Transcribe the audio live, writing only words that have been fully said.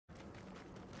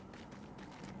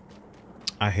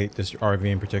I hate this RV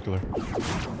in particular.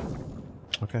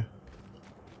 Okay.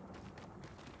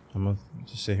 I'm gonna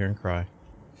just sit here and cry.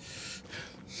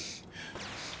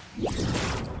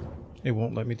 It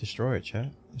won't let me destroy it,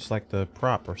 chat. It's like the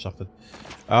prop or something.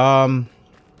 That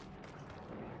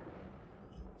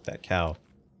cow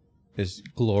is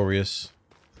glorious.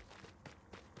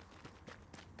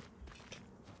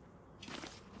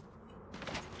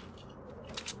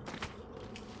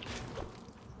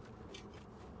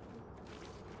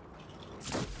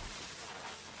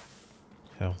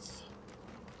 Health.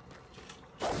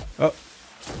 Oh,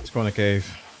 let's go in the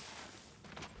cave.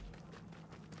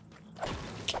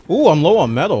 Ooh, I'm low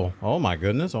on metal. Oh my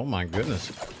goodness. Oh my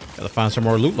goodness. Gotta find some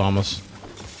more loot llamas.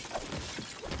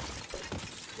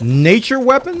 Nature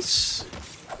weapons?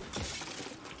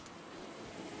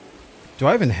 Do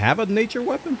I even have a nature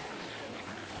weapon?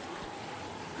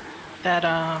 That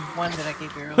one that I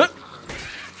gave you earlier.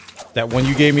 That one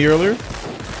you gave me earlier? Yeah,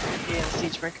 the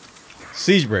siege breaker.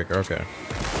 Siege breaker, okay.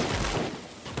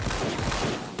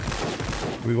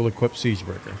 We will equip siege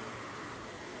breaker.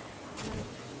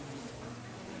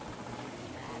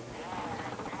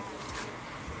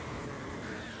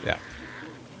 Yeah.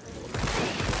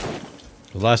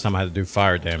 The last time I had to do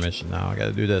fire damage, now I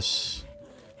gotta do this.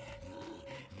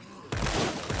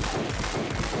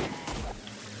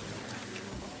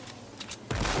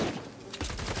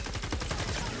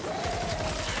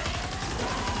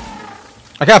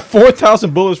 I got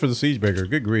 4,000 bullets for the siege breaker.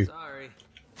 Good grief. Sorry.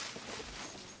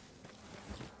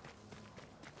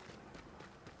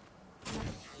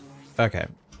 Okay.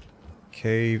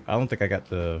 Cave. I don't think I got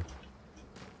the...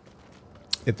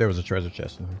 If there was a treasure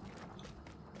chest in here.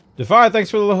 Defy,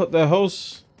 thanks for the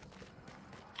host.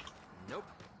 Nope.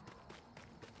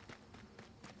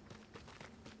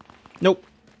 Nope.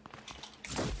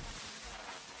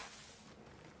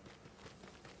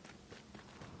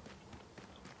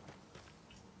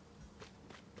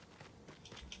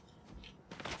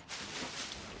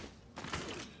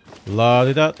 La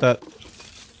di da da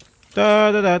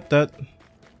da da da da.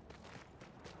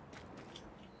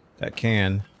 That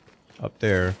can up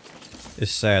there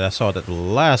is sad. I saw it at the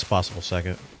last possible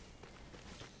second.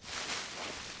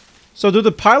 So do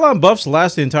the pylon buffs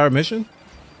last the entire mission?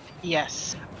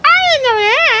 Yes. I didn't know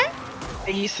that.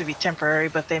 It used to be temporary,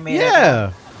 but they made it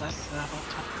Yeah. less the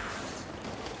whole time.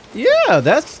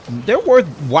 Yeah, they're worth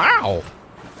wow.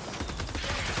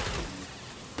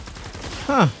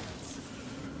 Huh.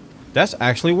 That's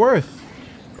actually worth.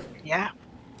 Yeah.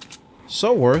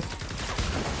 So worth.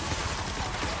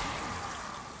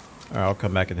 Alright, I'll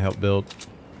come back and help build.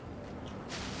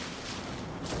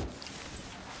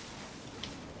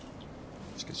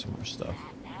 Let's get some more stuff.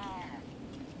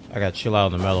 I gotta chill out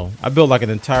on the metal. I built like an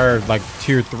entire like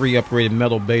tier 3 upgraded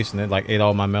metal base and it like ate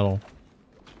all my metal.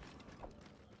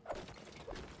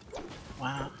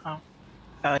 Wow.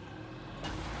 Oh.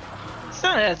 It's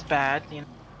not as bad, you know.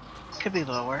 It could be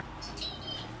lower.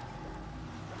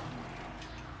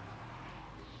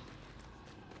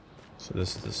 So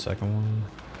this is the second one.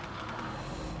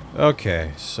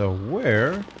 Okay, so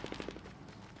where?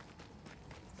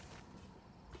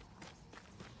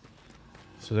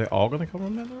 So they're all gonna come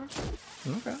on that door?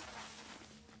 Okay.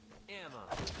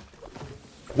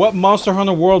 What Monster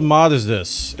Hunter World mod is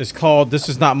this? It's called This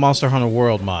Is Not Monster Hunter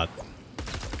World mod.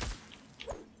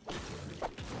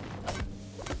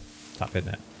 Stop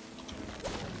hitting that.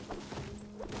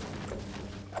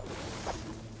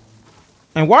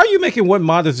 And why are you making What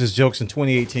Mod Is This jokes in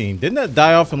 2018? Didn't that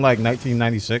die off in like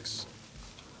 1996?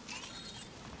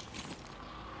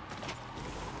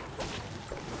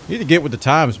 You need to get with the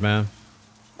times, man.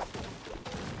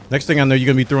 Next thing I know, you're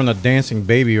gonna be throwing a dancing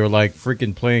baby or like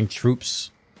freaking playing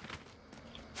Troops.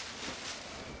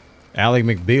 Ally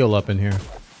McBeal up in here.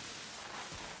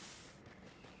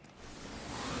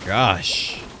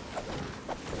 Gosh.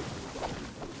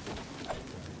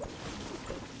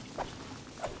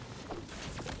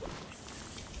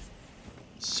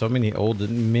 So many old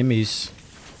mimmies.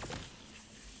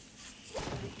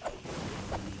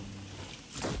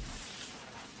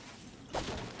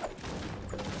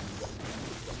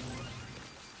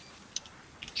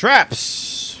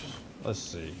 Traps. Let's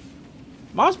see.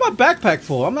 Why's my backpack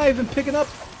full? I'm not even picking up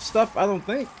stuff, I don't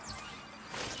think.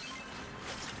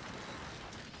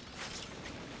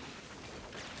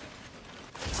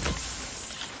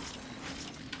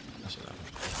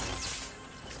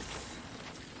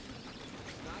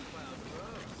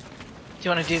 Do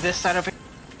you want to do this side over?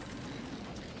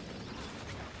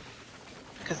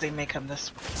 Because they may come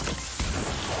this way.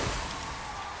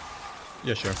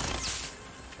 Yeah, sure.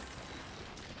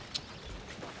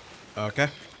 Okay.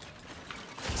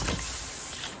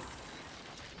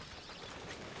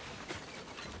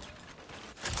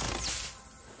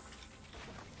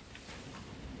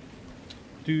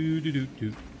 Do do do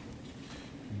do.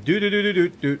 Do do do do do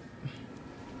do.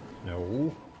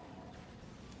 No.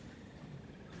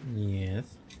 Yes.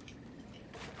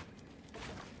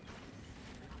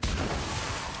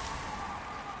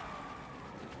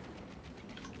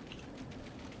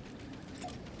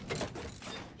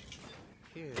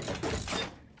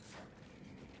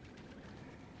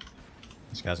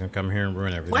 This guy's gonna come here and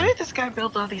ruin everything. Why did this guy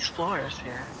build all these floors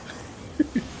here?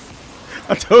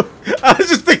 I was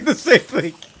just thinking the same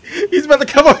thing. He's about to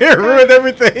come over here and ruin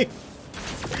everything.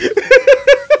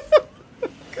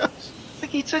 Gosh. It's like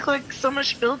he took like so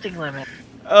much building limit.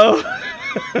 Oh.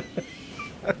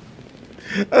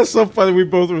 That's so funny. We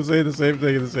both were saying the same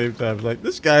thing at the same time. Like,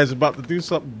 this guy is about to do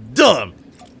something dumb.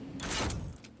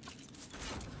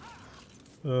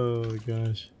 Oh my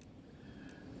gosh.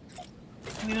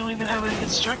 We don't even have a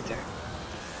constructor.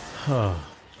 Huh.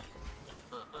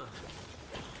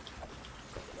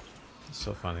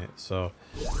 So funny. So,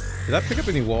 did I pick up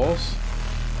any walls?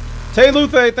 Tay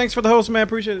Luthe, thanks for the host, man.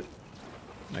 Appreciate it.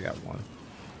 I got one.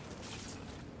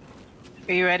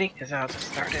 Are you ready? Because I'll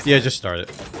just start it. Yeah, just start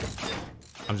it.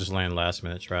 I'm just laying last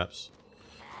minute traps.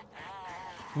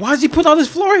 Why does he put on his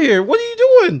floor here? What are you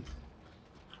doing?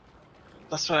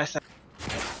 That's what I said.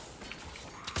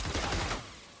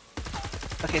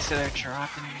 Okay, so they're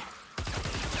dropping.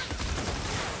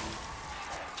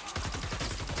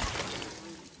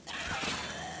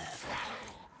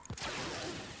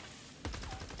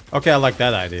 Okay, I like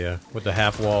that idea with the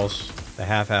half walls, the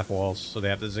half walls, so they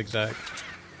have to zigzag.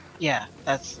 Yeah,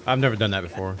 that's. I've never done that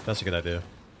before. That's a good idea.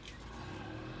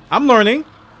 I'm learning.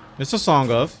 It's a song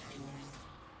of.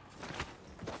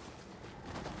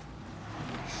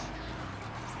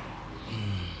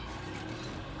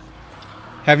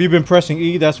 Have you been pressing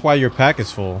E? That's why your pack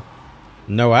is full.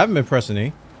 No, I haven't been pressing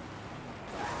E.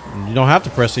 You don't have to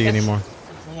press E anymore.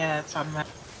 Yeah, it's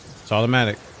automatic. It's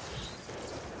automatic.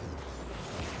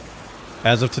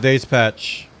 As of today's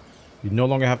patch, you no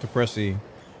longer have to press E.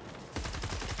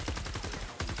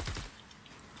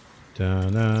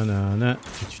 Da-na-na-na.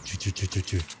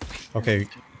 Okay.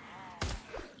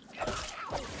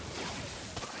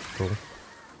 Cool.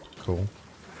 Cool.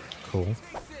 Cool.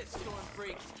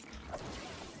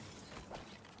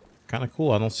 Kind of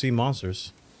cool. I don't see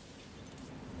monsters.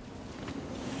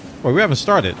 Wait, we haven't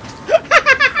started. I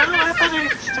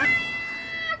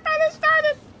thought it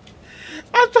started.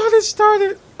 I thought it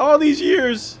started all these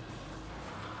years.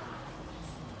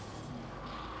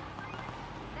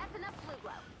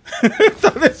 I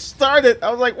thought it started.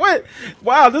 I was like, what?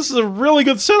 Wow, this is a really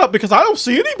good setup because I don't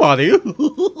see anybody.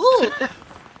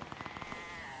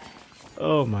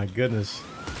 Oh my goodness.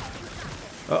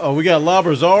 Uh-oh, we got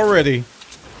lobbers already.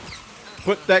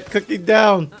 Put that cookie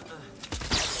down.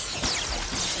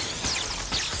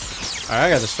 Alright, I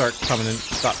gotta start coming in,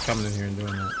 stop coming in here and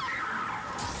doing that.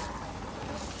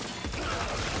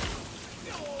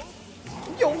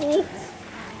 Yo!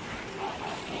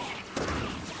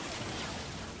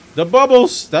 The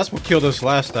bubbles! That's what killed us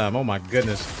last time. Oh my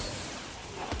goodness.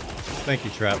 Thank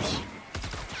you, traps.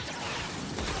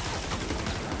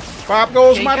 Pop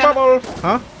goes Yeah, my bubble!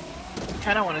 Huh?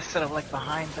 Kind of want to set up like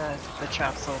behind the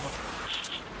trap so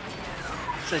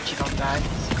that you don't die.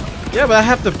 Yeah, but I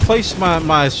have to place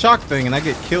my shock thing and I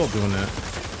get killed doing that.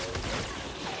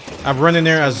 I run in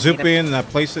there, I zoop in and I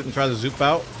place it and try to zoop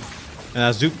out. And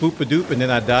I zoop boop a doop and then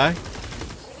I die.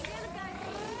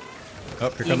 Oh,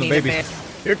 here come the babies.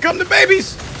 Here come the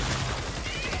babies!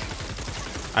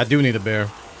 I do need a bear.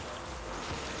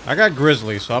 I got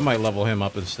Grizzly, so I might level him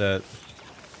up instead.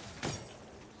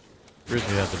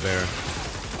 Grizzly has the bear.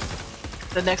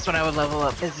 The next one I would level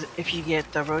up is if you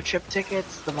get the road trip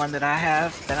tickets, the one that I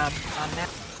have, that I'm on now.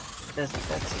 That's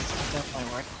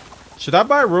definitely worth it. Should I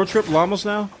buy road trip llamas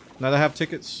now? Now that I have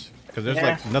tickets? Because there's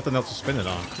Yeah. like nothing else to spend it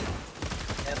on.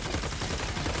 Yep.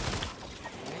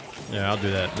 Yeah, I'll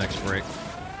do that next break.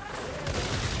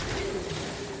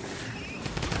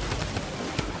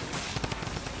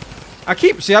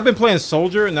 I've been playing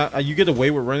soldier and you get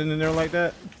away with running in there like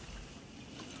that.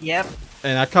 Yep.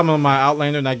 And I come on my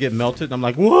Outlander and I get melted. And I'm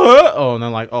like, what? Oh, and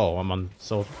I'm like, oh, I'm on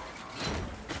soldier.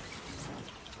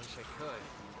 Wish I could.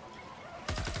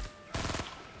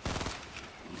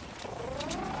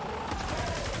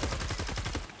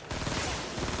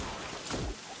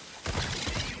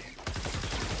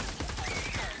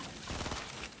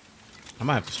 I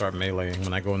might have to start meleeing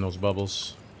when I go in those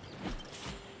bubbles.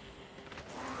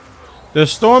 The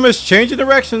storm is changing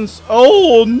directions.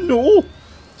 Oh, no.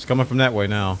 It's coming from that way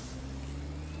now.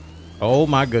 Oh,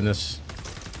 my goodness.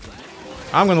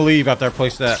 I'm going to leave after I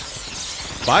place that.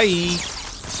 Bye.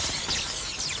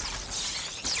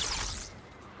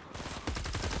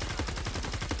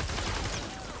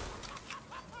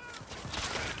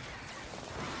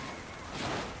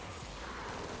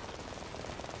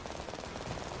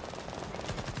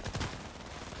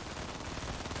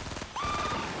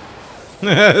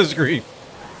 That's great.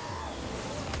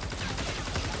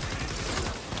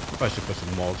 I should put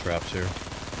some wall traps here.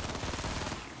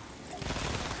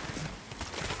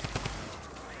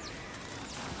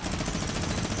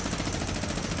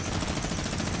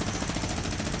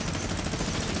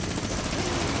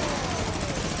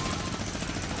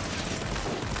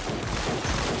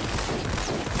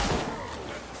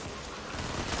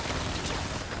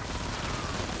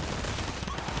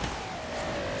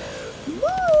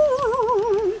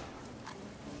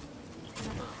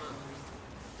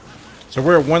 So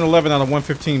we're at 111 out of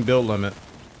 115 build limit.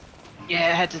 Yeah,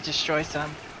 I had to destroy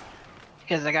some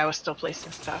because the guy was still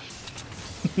placing stuff.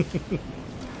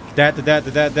 That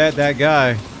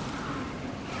guy.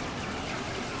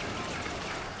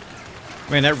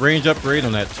 Man, that range upgrade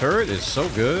on that turret is so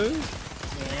good.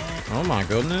 Yeah. Oh my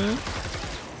goodness.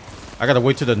 I gotta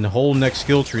wait till the whole next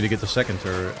skill tree to get the second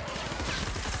turret.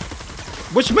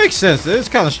 Which makes sense. It's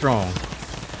kind of strong.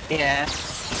 Yeah.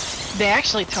 They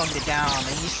actually toned it down.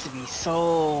 It used to be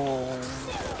so,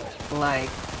 like,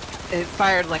 it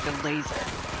fired like a laser.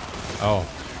 Oh.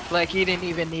 Like you didn't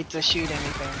even need to shoot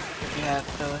anything if you had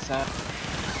those up.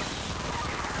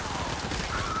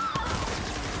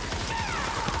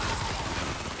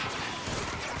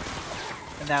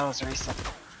 And that was recent.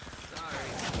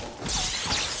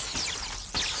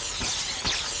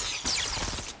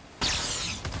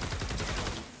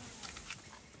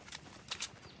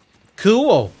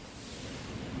 Cool.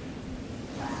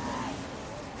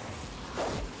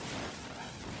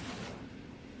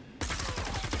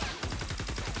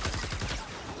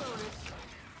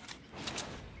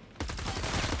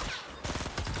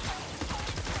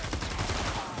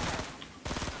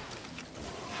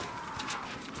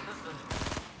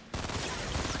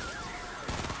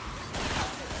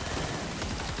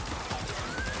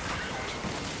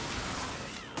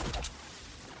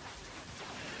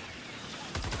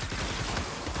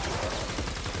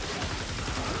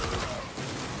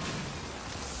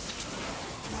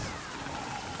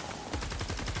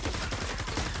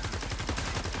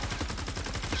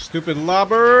 Stupid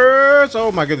lobbers!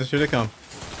 Oh my goodness, here they come.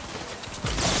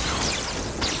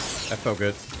 That felt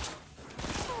good.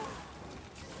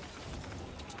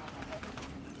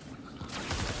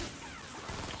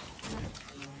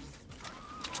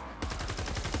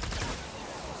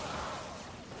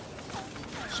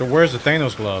 So where's the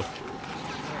Thanos glove?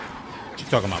 What you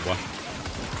talking about, boy?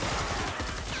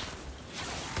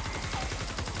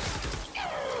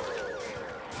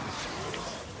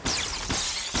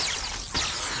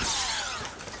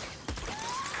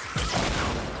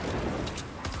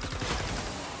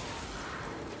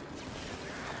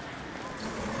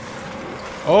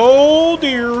 Oh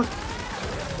dear.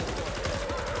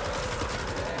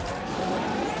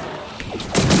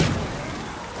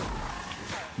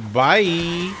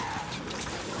 Bye.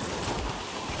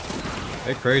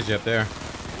 They're crazy up there. Is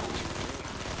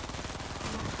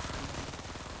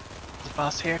the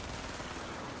boss here?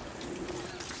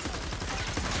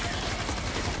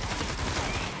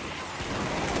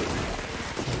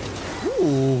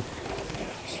 Ooh.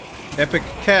 Epic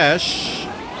cash.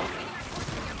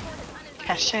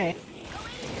 Cachet.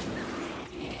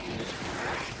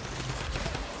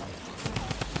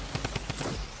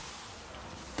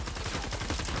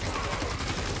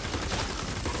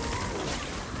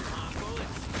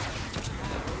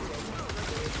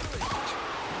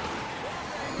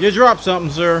 You dropped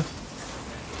something, sir.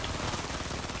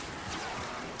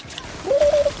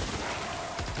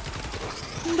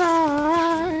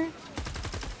 Die.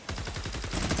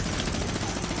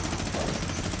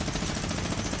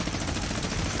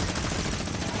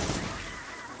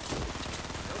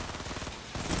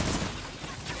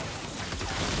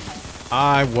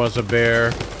 I was a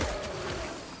bear.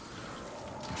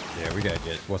 Yeah, we gotta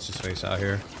get what's his face out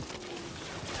here.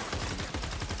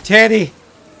 Teddy.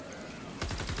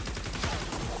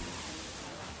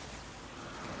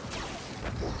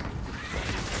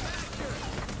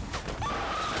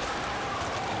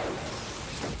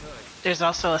 There's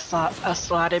also a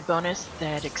slotted bonus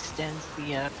that extends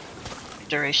the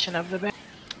duration of the bear.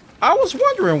 I was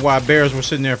wondering why bears were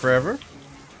sitting there forever.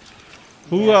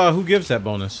 Who gives that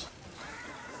bonus?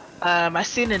 I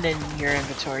seen it in your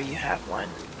inventory. You have one.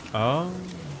 Oh,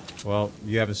 well,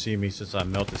 you haven't seen me since I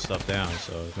melted stuff down,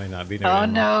 so it may not be there. Oh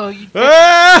anymore. no! You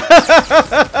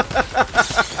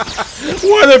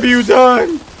What have you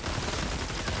done?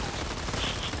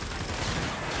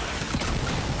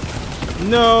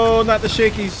 No, not the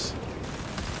shakies.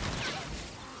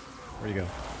 Where you go?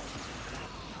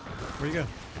 Where you go?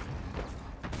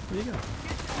 Where you go?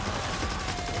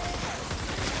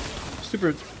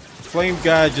 Super flame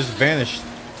guy just vanished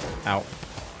out.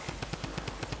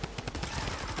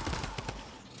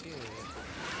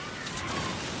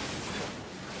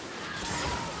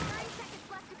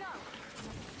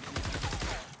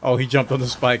 Oh, he jumped on the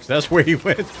spikes. That's where he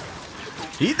went.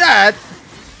 He died.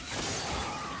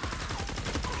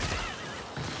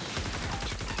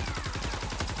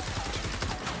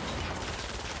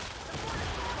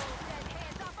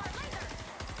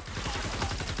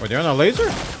 Wait, they're on a laser?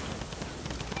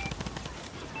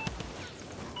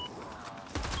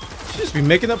 She just be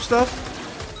making up stuff?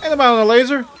 Ain't nobody on a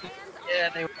laser? Yeah,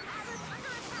 they were.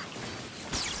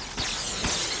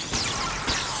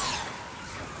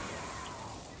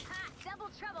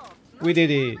 We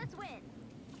did it.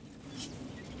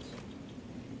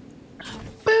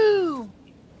 Boo!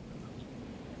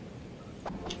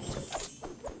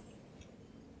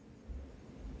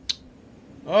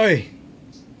 Oi.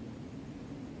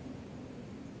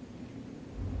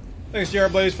 Thanks, JR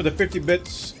Blaze, for the 50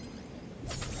 bits.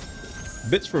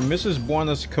 Bits for Mrs.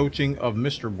 Bwana's coaching of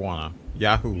Mr. Bwana.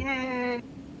 Yahoo. Yay!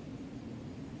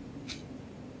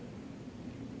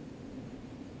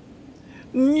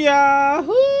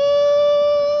 Yahoo!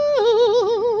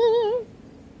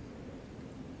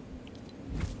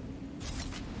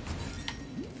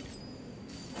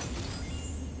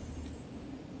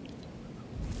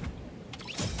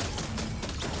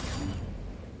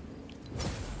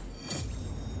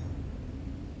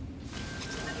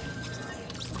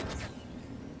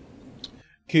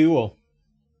 Cool.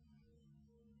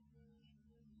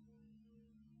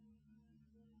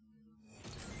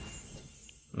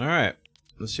 All right.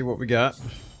 Let's see what we got.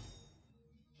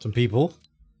 Some people.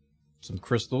 Some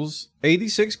crystals.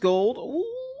 86 gold. Ooh.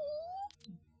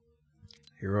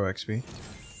 Hero XP.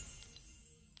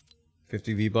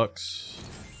 50 V-Bucks.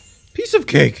 Piece of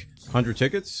cake. 100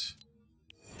 tickets.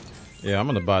 Yeah, I'm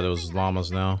gonna buy those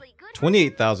llamas now.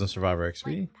 28,000 survivor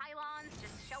XP.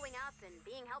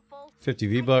 50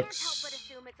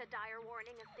 V-Bucks.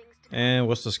 And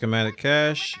what's the schematic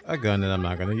cache? A gun that I'm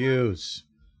not gonna use.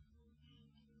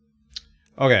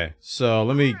 Okay, so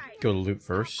let me go to loot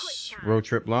first. Road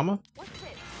trip llama. Look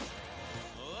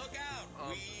out,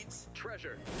 weeds.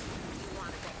 Treasure. You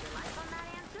want to bet your life on that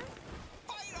answer?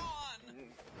 Fight on!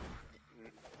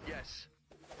 Yes.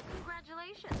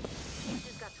 Congratulations. You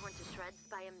just got torn to shreds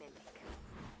by a mimic.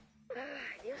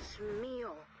 Dios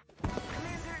mío.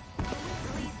 Commander, can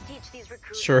we please teach these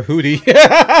recruits? Sure, Hootie.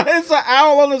 It's an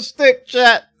owl on a stick,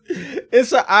 chat.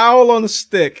 It's an owl on a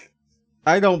stick.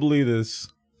 I don't believe this.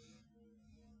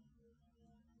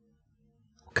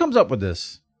 Who comes up with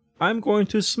this? I'm going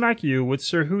to smack you with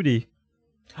Sir Hootie.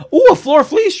 Ooh, a floor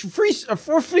freeze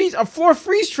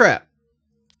trap.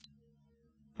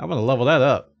 I'm gonna level that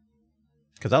up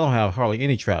because I don't have hardly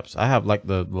any traps. I have like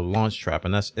the launch trap,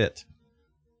 and that's it.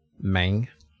 Mang.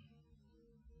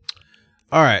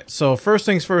 All right. So first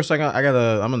things first, I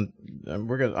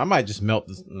might just melt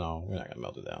this. No, we're not gonna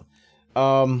melt it down.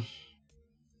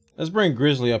 Let's bring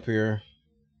Grizzly up here.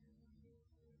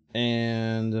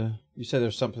 And you said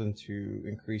there's something to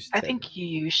increase. I think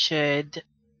you should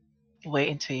wait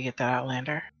until you get that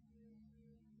Outlander.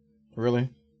 Really?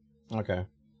 Okay.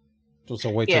 So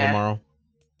wait till tomorrow.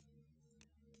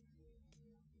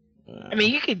 I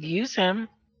mean, you could use him.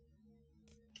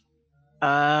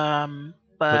 But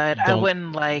I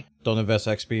wouldn't like. Don't invest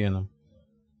XP in them.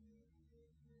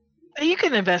 You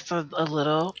can invest a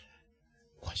little.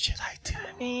 What should I do?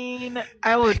 I mean,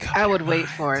 I would wait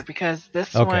for it because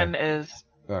this one is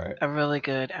a really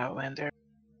good Outlander.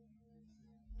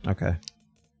 Okay.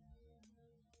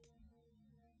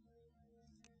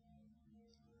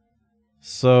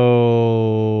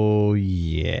 So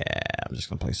yeah, I'm just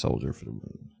gonna play soldier for the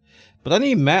win. But I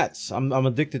need mats. I'm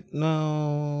addicted.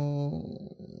 No.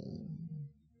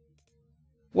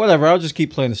 Whatever. I'll just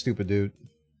keep playing the stupid dude.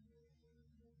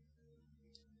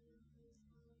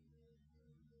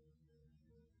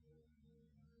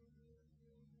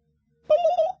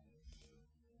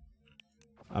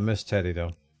 I miss Teddy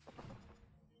though.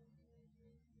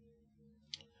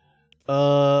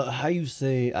 How you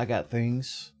say I got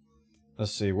things?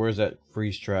 Let's see, where's that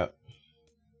freeze trap?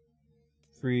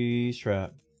 Freeze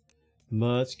trap.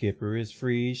 Mud Skipper is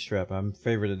freeze trap. I'm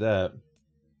favorite of that.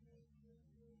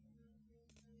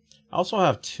 I also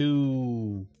have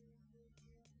 2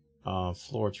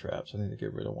 floor traps. I need to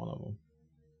get rid of one of them.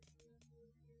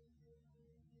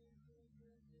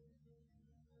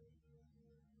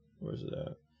 Where's it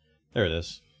at? There it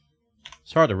is.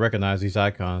 It's hard to recognize these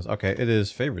icons. Okay, it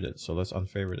is favorited, so let's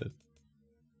unfavorite it.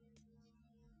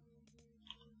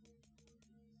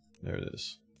 There it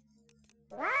is.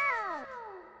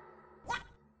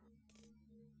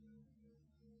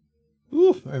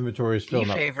 Ooh, inventory is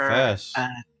filling up fast. A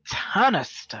ton of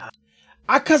stuff.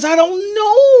 Cause I don't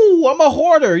know. I'm a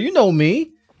hoarder. You know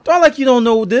me. Don't like you don't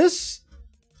know this.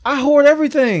 I hoard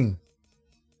everything.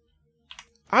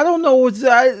 I don't know what's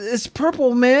that. It's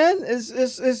purple, man.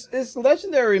 It's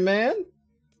legendary, man.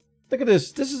 Look at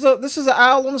this. This is an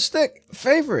owl on a stick.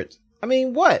 Favorite. I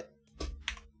mean, what?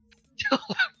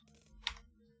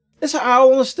 It's an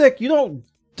owl on a stick. You don't.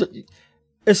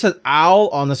 It's an owl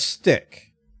on a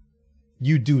stick.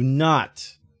 You do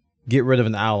not get rid of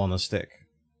an owl on a stick.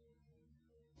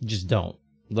 You just don't.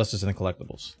 Unless it's in the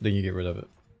collectibles. Then you get rid of it.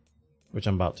 Which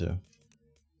I'm about to.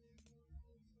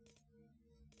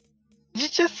 Did you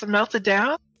just melt it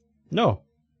down? No.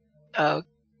 Oh.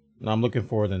 No, I'm looking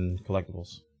for it in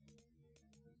collectibles.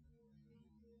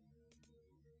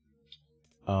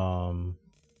 I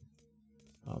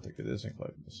don't think it is in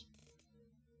collectibles.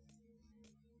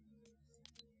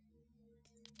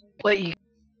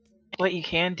 What you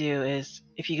can do is,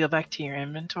 if you go back to your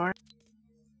inventory,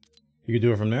 You can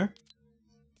do it from there?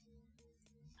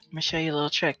 I'm gonna show you a little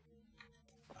trick.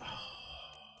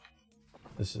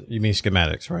 You mean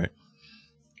schematics, right?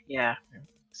 Yeah,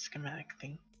 schematic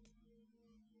thing.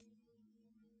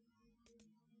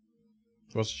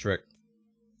 What's the trick?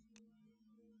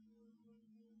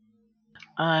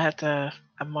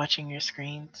 I'm watching your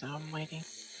screen, so I'm waiting.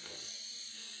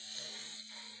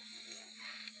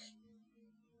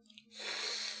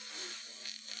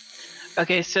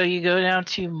 Okay, so you go down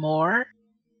to more.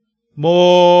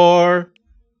 More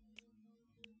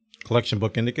collection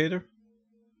book indicator.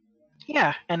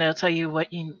 Yeah, and it'll tell you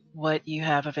what you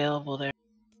have available there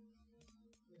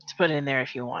to put in there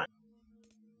if you want.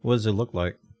 What does it look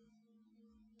like?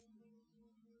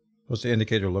 What's the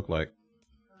indicator look like?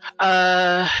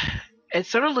 It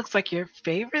sort of looks like your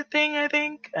favorite thing, I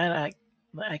think, and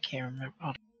I can't remember.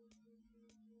 Hold on.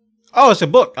 Oh, it's a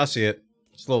book. I see it.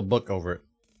 It's a little book over it.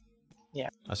 Yeah.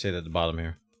 I see it at the bottom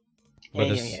here. But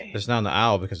Yeah, it's not an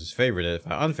owl because it's favorited. If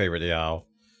I unfavorite the owl,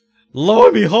 lo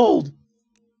and behold,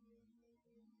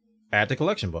 add the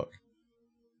collection book.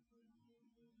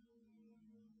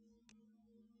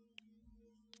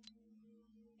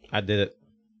 I did it.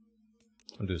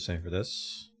 I'll do the same for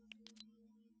this.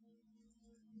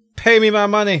 Pay me my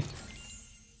money.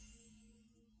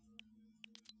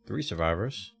 3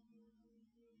 survivors.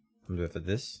 I'm gonna do it for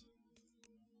this.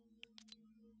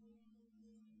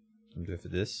 I'm gonna do it for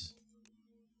this.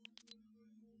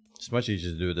 It's much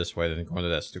easier to do it this way than going to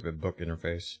that stupid book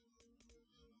interface.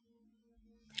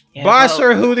 Yeah, Bye, well,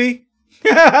 Sir Hootie.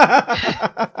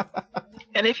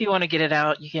 And if you want to get it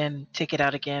out, you can take it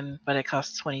out again, but it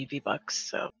costs 20 V-Bucks,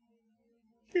 so.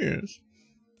 Yes.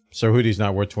 Sir Hootie's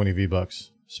not worth 20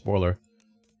 V-Bucks. Spoiler.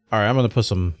 Alright, I'm gonna put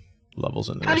some levels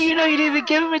in this. How do you know you didn't even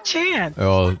give him a chance?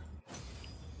 Oh,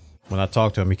 when I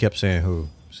talked to him, he kept saying who,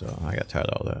 so I got tired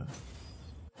of all that.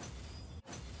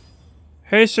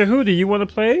 Hey, Sir Hootie, you want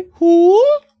to play? Who?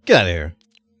 Get out of here.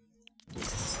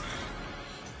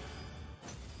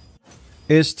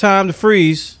 It's time to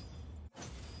freeze.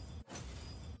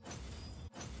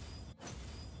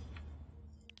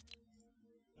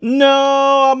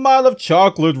 No, I'm out of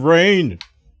chocolate rain.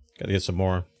 Gotta get some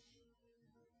more.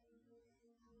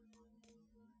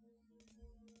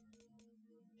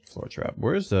 Floor trap.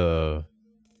 Where's this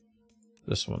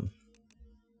one?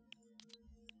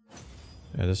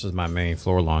 Yeah, this is my main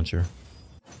floor launcher.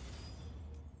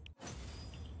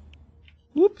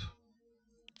 Whoop.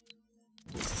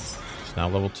 It's now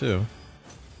level 2.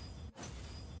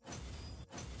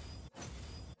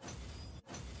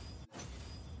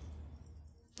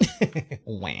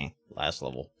 Wah. Last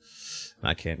level.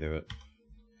 I can't do it.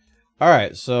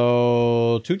 Alright,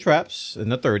 so 2 traps in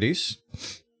the 30s.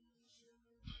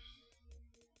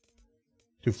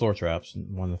 2 floor traps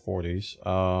and 1 in the 40s.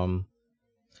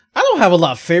 I don't have a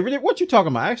lot favorite. What you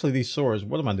talking about? Actually, these swords.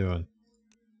 What am I doing?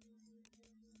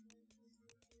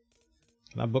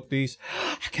 Can I book these?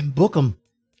 I can book them.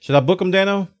 Should I book them,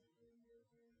 Dano?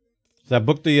 Should I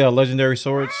book the legendary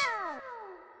swords?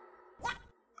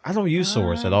 I don't use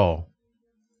swords at all.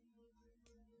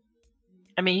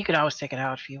 I mean, you could always take it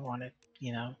out if you wanted,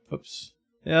 you know. Oops.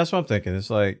 Yeah, that's what I'm thinking. It's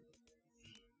like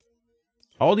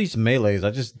all these melees,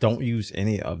 I just don't use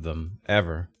any of them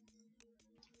ever.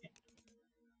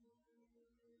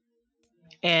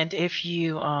 And if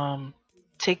you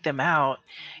take them out,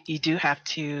 you do have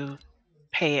to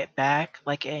pay it back,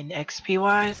 like in XP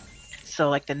wise. So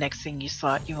like the next thing you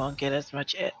slot, you won't get as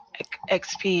much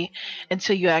XP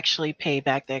until you actually pay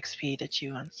back the XP that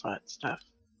you unslot stuff.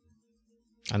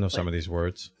 I know some of these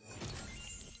words.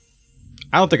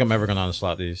 I don't think I'm ever gonna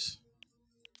unslot these.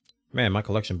 Man, my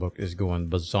collection book is going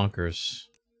bazonkers.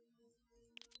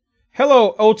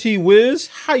 Hello, OT Wiz.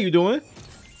 How you doing?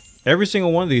 Every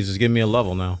single one of these is giving me a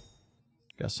level now.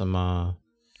 Got some,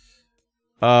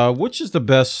 which is the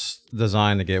best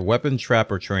design to get? Weapon,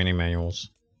 trap, or training manuals?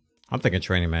 I'm thinking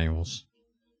training manuals.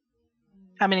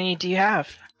 How many do you have?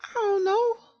 I don't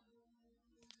know.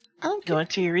 I don't Go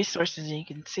into your resources and you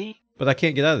can see. But I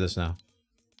can't get out of this now.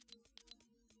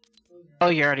 Oh,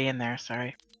 you're already in there.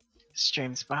 Sorry.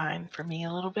 Stream's behind for me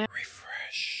a little bit.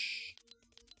 Refresh.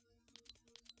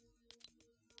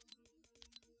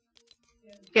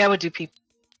 Yeah, I would do people.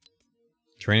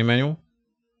 Training manual?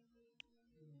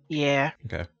 Yeah.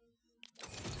 Okay.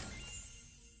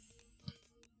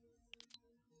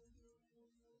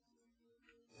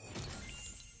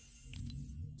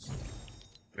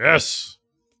 Yes.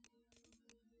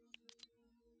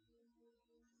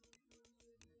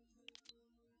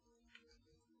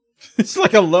 It's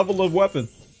like a level of weapon.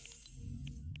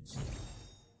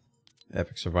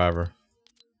 Epic Survivor.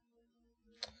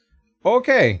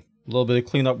 Okay. A little bit of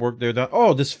cleanup work there done.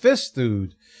 Oh, this fist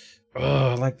dude.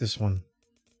 Oh, I like this one.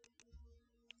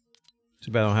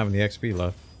 Too bad I don't have any XP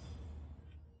left.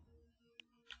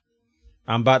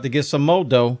 I'm about to get some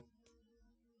Modo.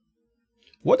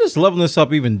 What does leveling this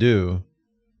up even do?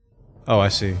 Oh, I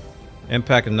see.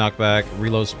 Impact and knockback,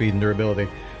 reload speed and durability.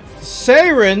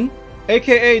 Siren,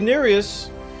 aka Nereus,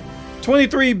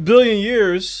 23 billion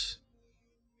years.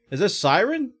 Is this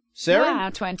Siren? Saren? Wow,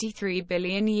 23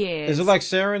 billion years. Is it like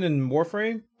Saren in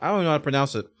Warframe? I don't even know how to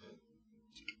pronounce it.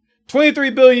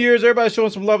 23 billion years. Everybody showing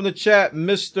some love in the chat.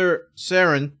 Mr.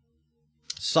 Saren.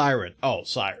 Siren. Oh,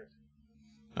 Siren.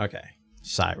 Okay.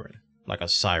 Siren. Like a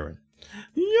siren.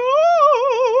 Yeah.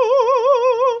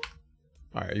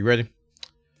 All right, you ready?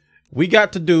 We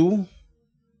got to do.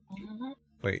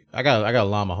 Wait, I got a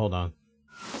llama. Hold on.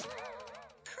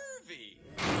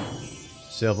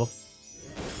 Silver.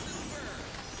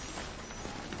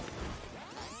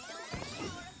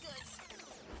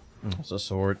 It's a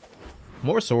sword.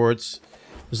 More swords.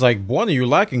 It's like, Bwana, you're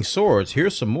lacking swords.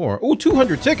 Here's some more. Ooh,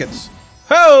 200 tickets.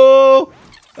 Ho!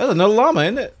 That's another llama,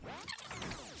 isn't it?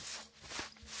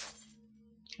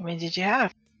 How many did you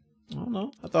have? I don't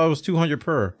know. I thought it was 200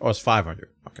 per. Oh, it's 500.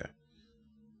 Okay.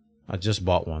 I just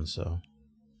bought one, so.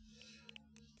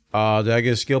 Did I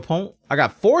get a skill point? I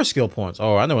got 4 skill points.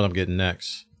 Oh, I know what I'm getting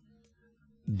next.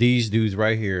 These dudes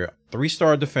right here.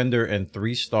 3-star defender and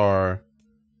 3-star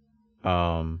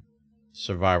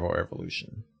survival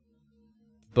evolution.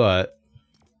 But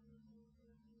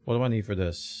what do I need for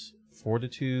this?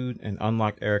 Fortitude and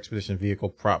unlock air expedition vehicle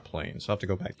prop plane. So I have to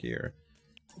go back here.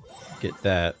 Get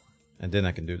that. And then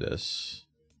I can do this.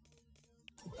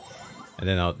 And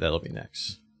then that'll be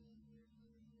next.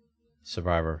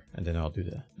 Survivor. And then I'll do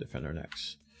the defender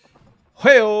next.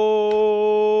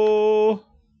 Hey-oh!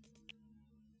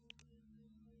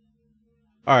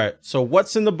 Alright, so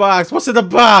what's in the box? What's in the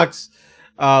box?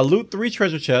 Loot 3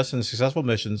 treasure chests in successful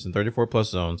missions in 34 plus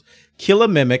zones. Kill a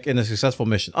mimic in a successful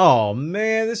mission. Oh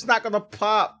man, it's not gonna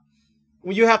pop.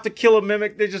 When you have to kill a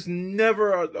mimic, they just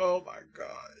never are. Oh my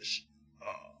gosh.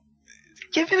 Oh.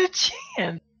 Give it a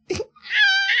chance.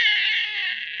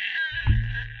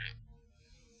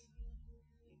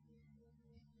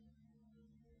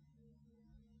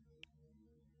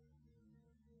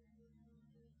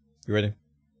 You ready?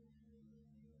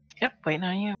 Yep, waiting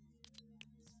on you.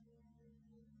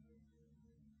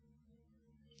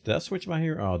 Did I switch my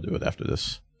hero? I'll do it after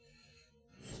this.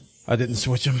 I didn't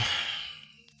switch him.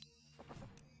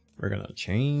 We're gonna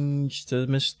change to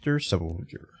Mr.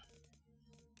 Soldier.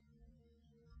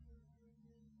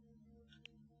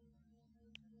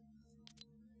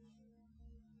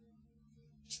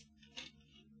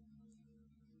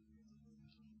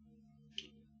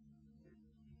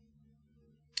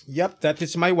 Yep, that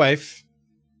is my wife.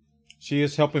 She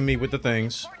is helping me with the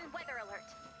things.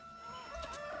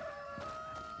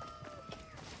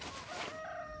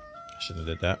 Shouldn't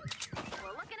have did that.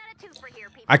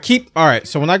 I keep alright,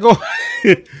 so when I go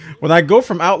when I go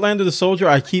from Outlander to Soldier,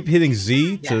 I keep hitting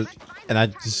Z to and I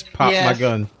just pop my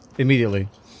gun immediately.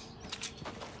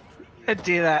 I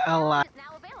do that a lot.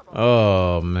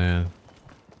 Oh man.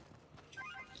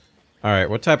 Alright,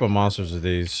 what type of monsters are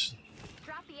these?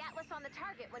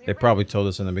 They probably told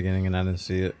us in the beginning and I didn't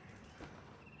see it.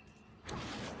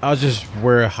 I'll just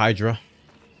wear a Hydra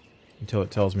until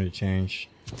it tells me to change.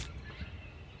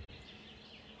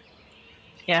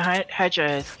 Yeah,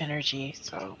 Hydra is energy,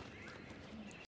 so